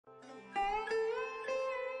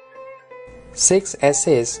6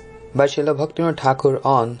 essays by Srila Bhaktivinoda Thakur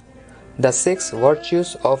on the 6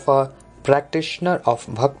 virtues of a practitioner of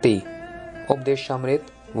bhakti. Updesamrita,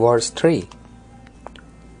 verse 3.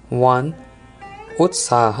 1.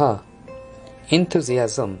 Utsaha,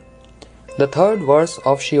 enthusiasm. The third verse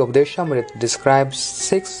of Shri Updesamrita describes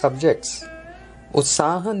 6 subjects.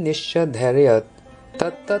 Utsaha nishya dhairyat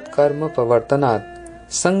tat karma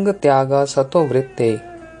pavartanat sanga tyaga sato vritte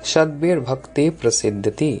shadbir bhakti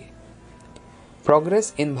prasiddhati.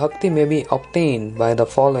 Progress in bhakti may be obtained by the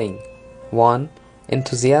following: 1.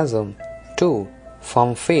 Enthusiasm. 2.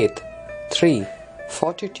 Firm faith. 3.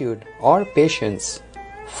 Fortitude or patience.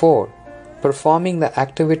 4. Performing the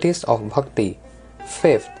activities of bhakti.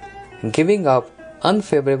 5th. Giving up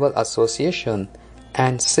unfavorable association.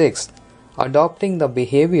 And 6th. Adopting the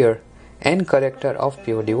behavior and character of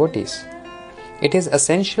pure devotees. It is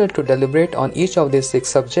essential to deliberate on each of these 6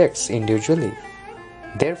 subjects individually.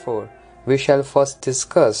 Therefore, we shall first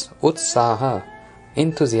discuss Utsaha,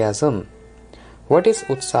 enthusiasm. What is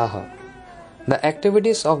Utsaha? The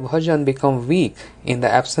activities of bhajan become weak in the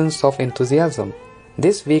absence of enthusiasm.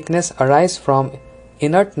 This weakness arises from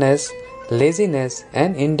inertness, laziness,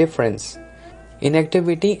 and indifference.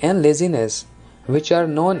 Inactivity and laziness, which are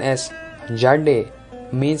known as jade,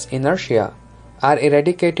 means inertia, are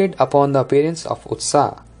eradicated upon the appearance of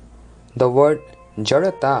Utsaha. The word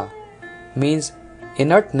jadata means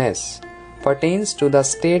inertness, pertains to the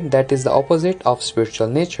state that is the opposite of spiritual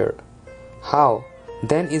nature. How,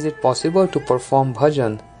 then, is it possible to perform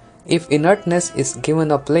bhajan if inertness is given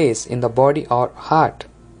a place in the body or heart?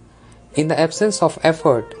 In the absence of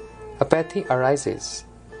effort, apathy arises.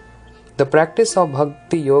 The practice of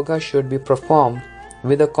bhakti yoga should be performed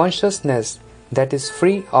with a consciousness that is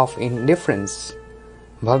free of indifference.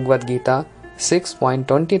 Bhagavad Gita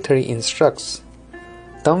 6.23 instructs,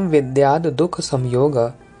 Tam vidyad dukha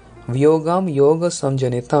samyoga vyogam yoga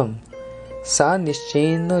samjanitam sa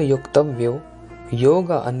nischena yuktavyo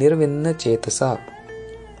yoga anirvinna chetasa.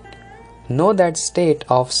 Know that state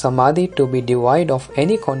of samadhi to be devoid of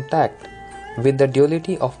any contact with the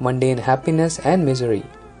duality of mundane happiness and misery.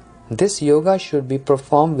 This yoga should be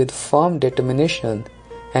performed with firm determination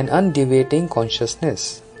and undeviating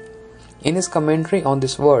consciousness. In his commentary on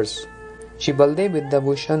this verse, Shri Baldev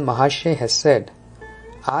Vidyabhushan Mahashya has said,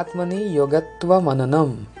 Atmani yogatva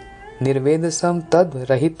mananam nirvedasam tad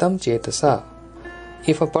rahitam chetasa.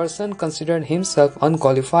 If a person considered himself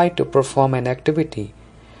unqualified to perform an activity,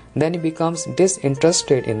 then he becomes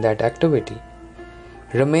disinterested in that activity.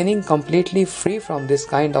 Remaining completely free from this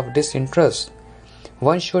kind of disinterest,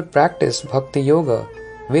 one should practice bhakti yoga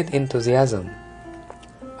with enthusiasm.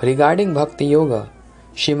 Regarding bhakti yoga,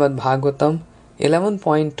 Srimad Bhagavatam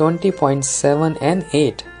 11.20.7 and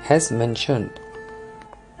 8 has mentioned,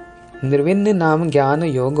 Nirvinna nam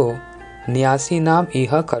jnana yogo nyasi nam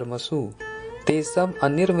iha karmasu tesam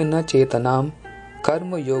anirvinna chetanam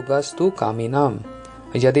karma yogastu kaminam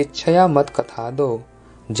yadichaya mat kathado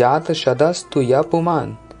jat shadastu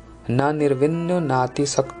yapuman na nirvinno nati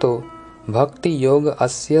sakto bhakti yoga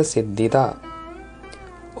asya siddhida.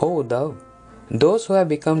 O Uddhav, those who have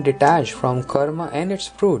become detached from karma and its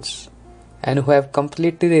fruits and who have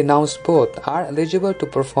completely renounced both are eligible to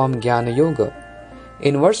perform jnana yoga.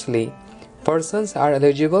 Inversely, persons are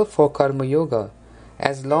eligible for karma yoga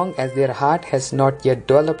as long as their heart has not yet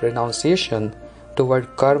developed renunciation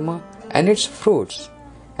toward karma and its fruits,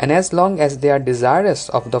 and as long as they are desirous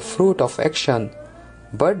of the fruit of action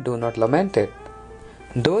but do not lament it.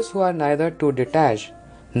 Those who are neither too detached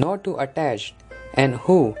nor too attached, and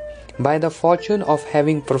who, by the fortune of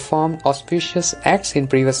having performed auspicious acts in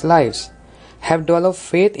previous lives, have developed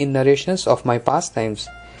faith in narrations of my pastimes,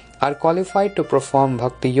 are qualified to perform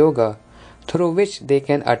bhakti yoga, through which they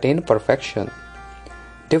can attain perfection.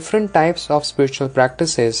 Different types of spiritual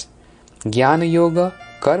practices: Jnana yoga,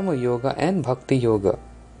 Karma yoga, and Bhakti yoga.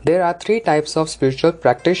 There are 3 types of spiritual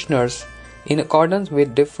practitioners in accordance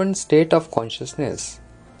with different state of consciousness.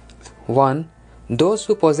 1. Those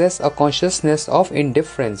who possess a consciousness of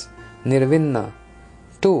indifference, nirvinna.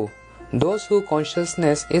 2. Those whose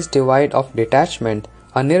consciousness is devoid of detachment,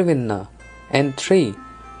 anirvinna. And 3.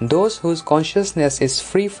 Those whose consciousness is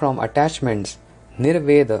free from attachments,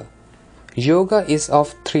 nirveda. Yoga is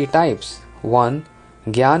of 3 types: 1.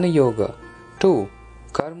 Jnana yoga, 2.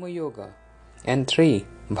 Karma yoga, and 3.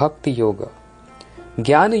 Bhakti yoga.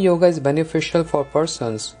 Jnana yoga is beneficial for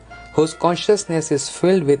persons whose consciousness is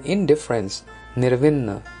filled with indifference,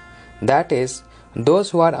 nirvinna, that is, those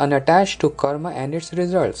who are unattached to karma and its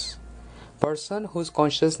results. Person whose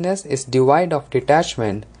consciousness is devoid of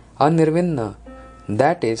detachment, anirvinna,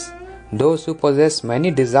 that is, those who possess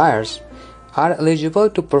many desires are eligible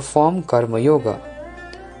to perform Karma Yoga.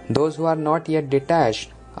 Those who are not yet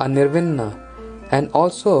detached are Nirvinna, and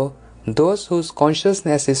also those whose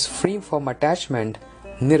consciousness is free from attachment,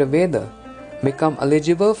 Nirveda, become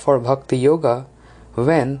eligible for Bhakti Yoga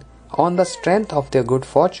when, on the strength of their good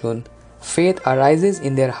fortune, faith arises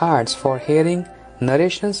in their hearts for hearing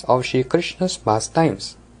narrations of Shri Krishna's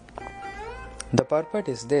pastimes. The purport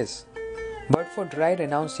is this: but for dry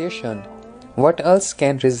renunciation, what else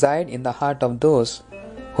can reside in the heart of those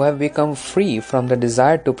who have become free from the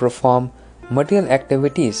desire to perform material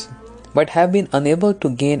activities but have been unable to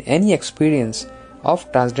gain any experience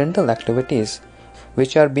of transcendental activities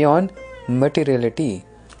which are beyond materiality?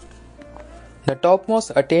 The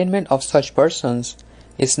topmost attainment of such persons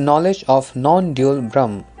is knowledge of non-dual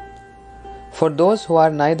Brahm. For those who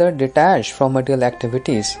are neither detached from material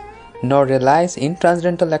activities nor realize in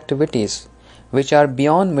transcendental activities which are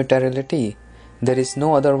beyond materiality, there is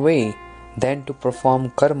no other way than to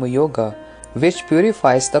perform Karma Yoga, which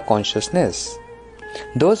purifies the consciousness.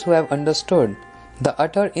 Those who have understood the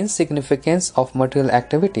utter insignificance of material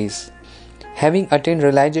activities, having attained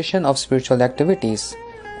realization of spiritual activities,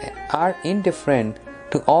 are indifferent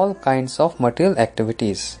to all kinds of material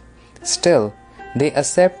activities. Still, they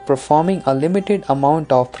accept performing a limited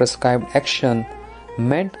amount of prescribed action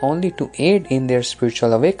meant only to aid in their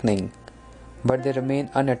spiritual awakening, but they remain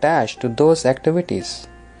unattached to those activities.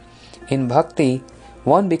 In bhakti,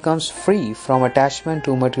 one becomes free from attachment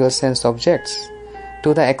to material sense objects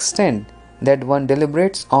to the extent that one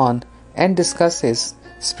deliberates on and discusses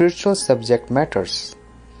spiritual subject matters.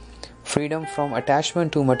 Freedom from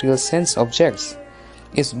attachment to material sense objects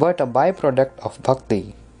is but a byproduct of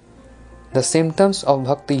bhakti. The symptoms of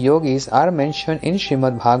bhakti yogis are mentioned in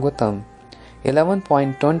Srimad Bhagavatam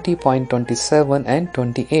 11.20.27 and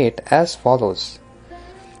 28 as follows: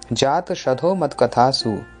 Jat shadho mat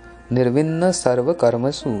kathasu nirvinna sarva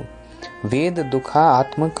karmasu ved dukha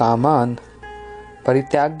atma kaman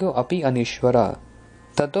परित्याग्यो अपि अनीश्वरा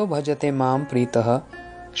ततो भजते माम प्रीतः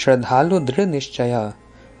श्रद्धालु दृढ़ निश्चय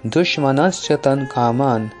दुश्मनश्च तन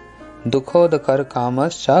कामान दुखोदकर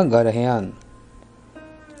कामश्च गर्हयान.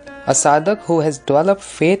 A sadhak who has developed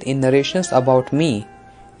faith in narrations about me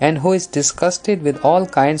and who is disgusted with all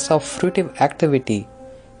kinds of fruitive activity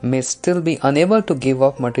may still be unable to give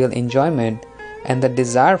up material enjoyment and the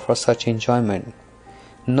desire for such enjoyment.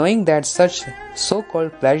 Knowing that such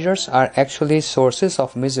so-called pleasures are actually sources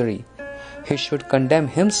of misery, he should condemn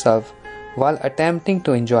himself while attempting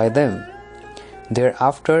to enjoy them.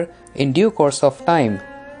 Thereafter, in due course of time,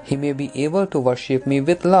 he may be able to worship me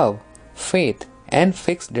with love, faith, and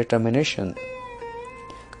fixed determination.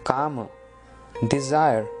 Kama,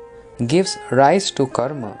 desire, gives rise to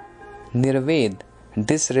karma. Nirved,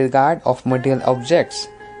 disregard of material objects,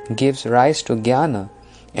 gives rise to jnana.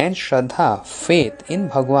 And Shraddha, faith in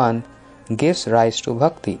Bhagwan, gives rise to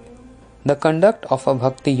bhakti. The conduct of a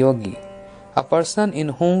bhakti yogi, a person in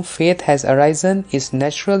whom faith has arisen, is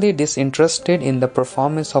naturally disinterested in the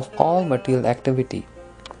performance of all material activity.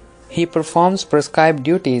 He performs prescribed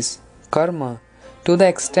duties, karma, to the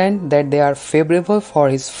extent that they are favorable for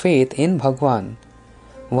his faith in Bhagwan.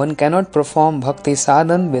 One cannot perform bhakti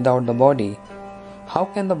sadhan without the body. How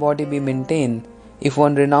can the body be maintained if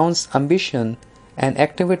one renounces ambition and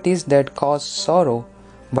activities that cause sorrow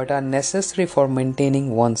but are necessary for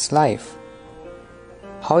maintaining one's life?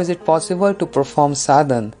 How is it possible to perform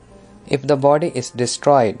sadhan if the body is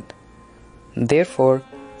destroyed? Therefore,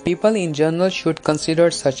 people in general should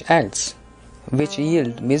consider such acts, which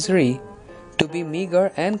yield misery, to be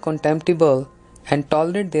meager and contemptible and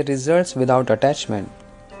tolerate their results without attachment.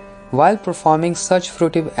 While performing such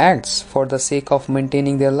fruitive acts for the sake of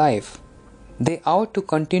maintaining their life, they ought to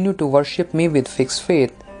continue to worship me with fixed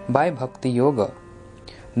faith by bhakti yoga.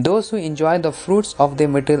 Those who enjoy the fruits of their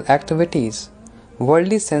material activities,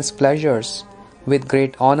 worldly sense pleasures, with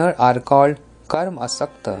great honor are called karma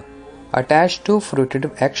asakta, attached to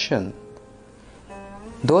fruitive action.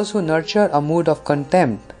 Those who nurture a mood of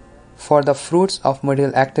contempt for the fruits of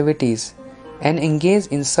material activities and engage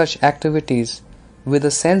in such activities with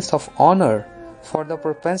a sense of honor for the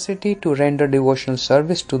propensity to render devotional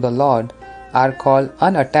service to the Lord are called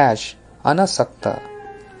unattached, anasakta.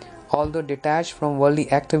 Although detached from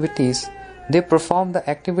worldly activities, they perform the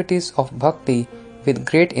activities of bhakti with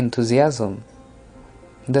great enthusiasm.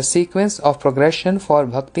 The sequence of progression for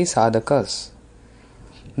bhakti sadhakas.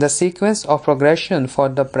 The sequence of progression for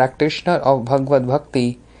the practitioner of Bhagavad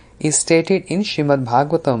Bhakti is stated in Srimad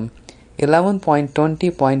Bhagavatam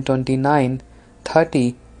 11.20.29,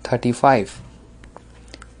 30, 35.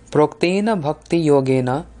 Proktena bhakti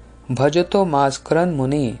yogena bhajato maskaran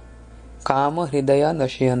muni kama hridaya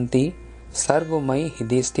nashayanti सर्वमयी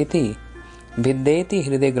हृदय स्थिति भिद्येति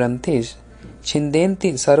हृदय ग्रंथिश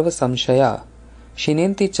छिन्देन्ति सर्व संशया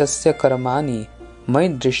शिनेन्ति चस्य कर्माणि मयि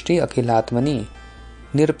दृष्टि अखिलात्मनि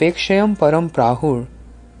निरपेक्षयं परम प्राहुर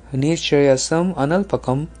निश्चयसम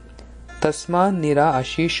अनल्पकम तस्मा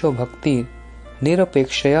निराशीषो भक्ति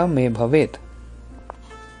निरपेक्षया मे भवेत.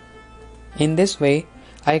 In this way,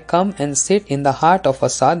 I come and sit in the heart of a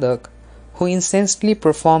sadhak who incessantly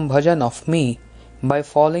perform bhajan of me by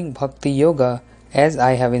following bhakti yoga as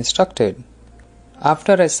I have instructed.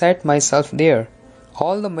 After I set myself there,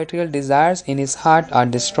 all the material desires in his heart are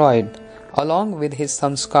destroyed, along with his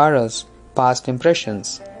samskaras, past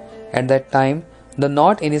impressions. At that time, the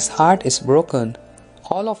knot in his heart is broken,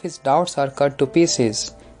 all of his doubts are cut to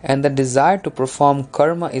pieces, and the desire to perform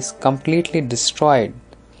karma is completely destroyed.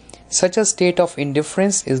 Such a state of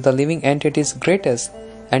indifference is the living entity's greatest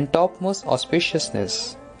and topmost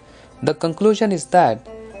auspiciousness. The conclusion is that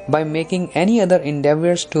by making any other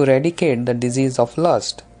endeavors to eradicate the disease of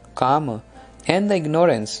lust, kama, and the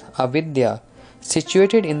ignorance, avidya,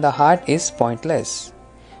 situated in the heart is pointless.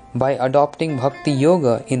 By adopting bhakti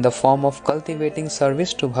yoga in the form of cultivating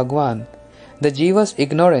service to Bhagwan, the jiva's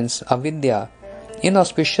ignorance, avidya,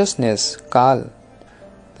 inauspiciousness, kal,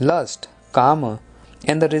 lust, kama,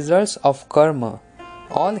 and the results of karma,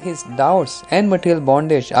 all his doubts and material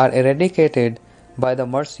bondage are eradicated by the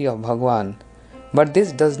mercy of Bhagwan. But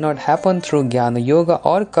this does not happen through Jnana Yoga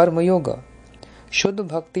or Karma Yoga. Shuddha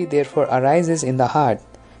Bhakti therefore arises in the heart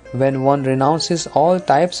when one renounces all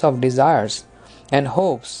types of desires and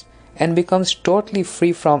hopes and becomes totally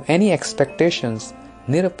free from any expectations,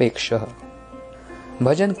 nirapeksha.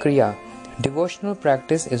 Bhajan Kriya, devotional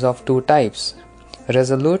practice, is of two types: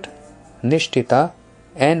 resolute, nishtita,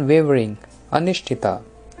 and wavering, anishtita.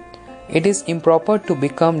 It is improper to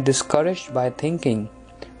become discouraged by thinking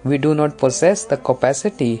we do not possess the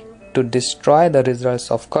capacity to destroy the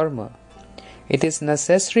results of karma. It is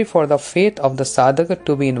necessary for the faith of the sadhaka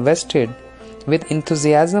to be invested with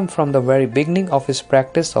enthusiasm from the very beginning of his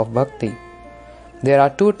practice of bhakti. There are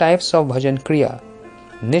two types of bhajan kriya: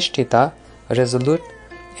 nishtita, resolute,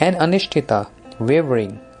 and anishtita,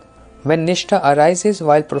 wavering. When nishtha arises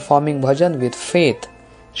while performing bhajan with faith,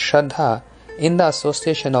 shraddha, in the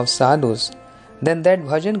association of sadhus, then that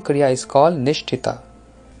bhajan kriya is called nishtita.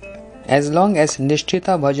 As long as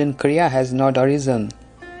nishtita bhajan kriya has not arisen,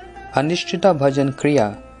 anishtita bhajan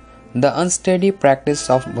kriya, the unsteady practice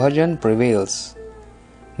of bhajan, prevails.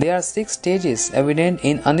 There are 6 stages evident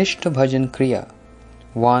in anishtha bhajan kriya.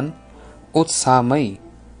 1. Utsaha,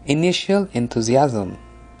 initial enthusiasm.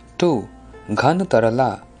 2. Ghan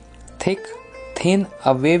tarala, thick, thin,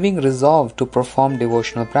 a waving resolve to perform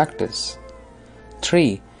devotional practice.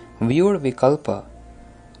 3. Vyur vikalpa,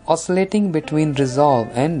 oscillating between resolve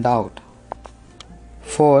and doubt.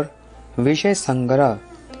 4. Vishay sangara,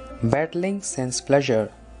 battling sense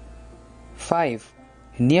pleasure. 5.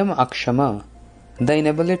 Niyam akshama, the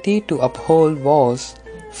inability to uphold vows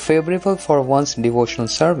favorable for one's devotional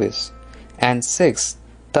service. And 6.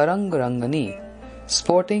 Tarang rangani,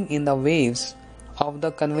 sporting in the waves of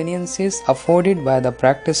the conveniences afforded by the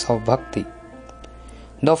practice of bhakti.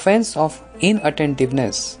 The offense of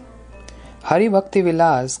inattentiveness. Hari Bhakti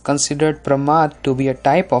Vilas considered pramad to be a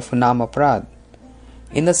type of namaprad.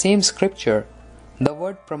 In the same scripture, the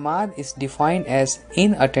word pramad is defined as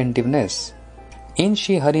inattentiveness. In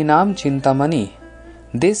Shri Harinam Chintamani,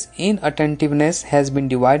 this inattentiveness has been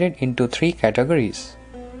divided into 3 categories.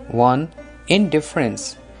 1.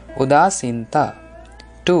 Indifference, udasinta.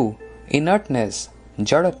 2. Inertness,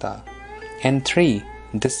 jadata. And 3.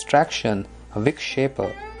 Distraction,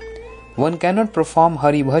 vikshepa. One cannot perform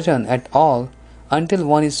Hari Bhajan at all until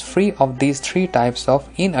one is free of these 3 types of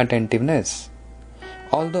inattentiveness.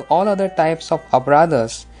 Although all other types of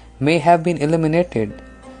aparadhas may have been eliminated,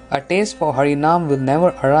 a taste for Harinam will never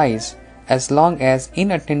arise as long as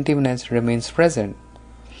inattentiveness remains present.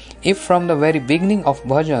 If from the very beginning of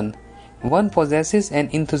bhajan one possesses an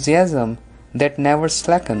enthusiasm that never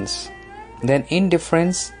slackens, then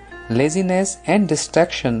indifference, laziness, and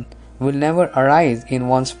distraction will never arise in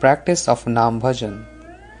one's practice of Nam Bhajan.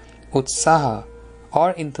 Utsaha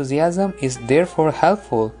or enthusiasm is therefore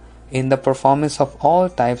helpful in the performance of all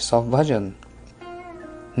types of bhajan.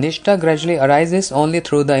 Nishtha gradually arises only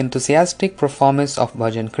through the enthusiastic performance of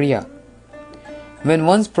bhajan kriya. When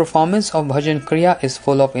one's performance of bhajan kriya is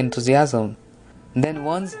full of enthusiasm, then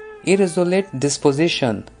one's irresolute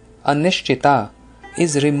disposition, anishtita,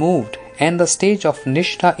 is removed and the stage of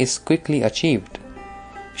nishtha is quickly achieved.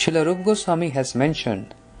 Srila Rupa Goswami has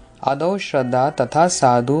mentioned, Adau Shraddha Tatha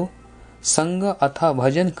Sadhu Sangha Atha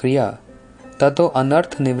Bhajan Kriya Tato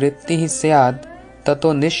Anarth Nivritti Syad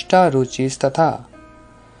tato nishta ruchis tatha.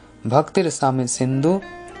 Bhaktir Samit Sindhu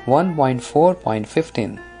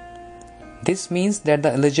 1.4.15. This means that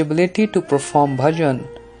the eligibility to perform bhajan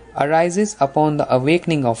arises upon the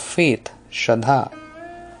awakening of faith, Shraddha.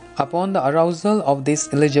 Upon the arousal of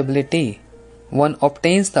this eligibility, one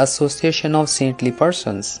obtains the association of saintly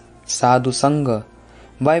persons, sadhu sangha,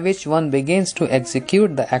 by which one begins to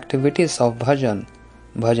execute the activities of bhajan,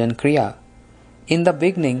 bhajan kriya. In the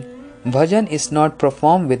beginning, bhajan is not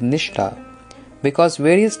performed with nishtha, because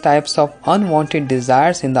various types of unwanted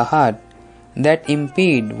desires in the heart that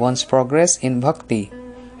impede one's progress in bhakti,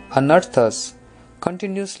 anarthas,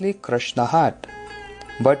 continuously crush the heart.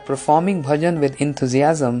 But performing bhajan with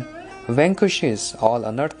enthusiasm vanquishes all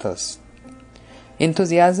anarthas.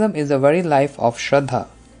 Enthusiasm is the very life of Shraddha.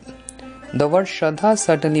 The word Shraddha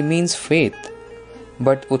certainly means faith,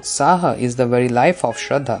 but Utsaha is the very life of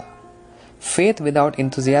Shraddha. Faith without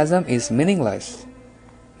enthusiasm is meaningless.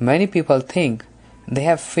 Many people think they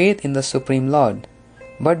have faith in the Supreme Lord,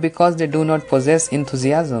 but because they do not possess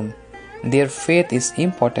enthusiasm, their faith is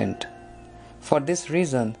impotent. For this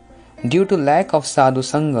reason, due to lack of sadhu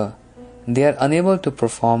sangha, they are unable to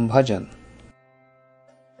perform bhajan.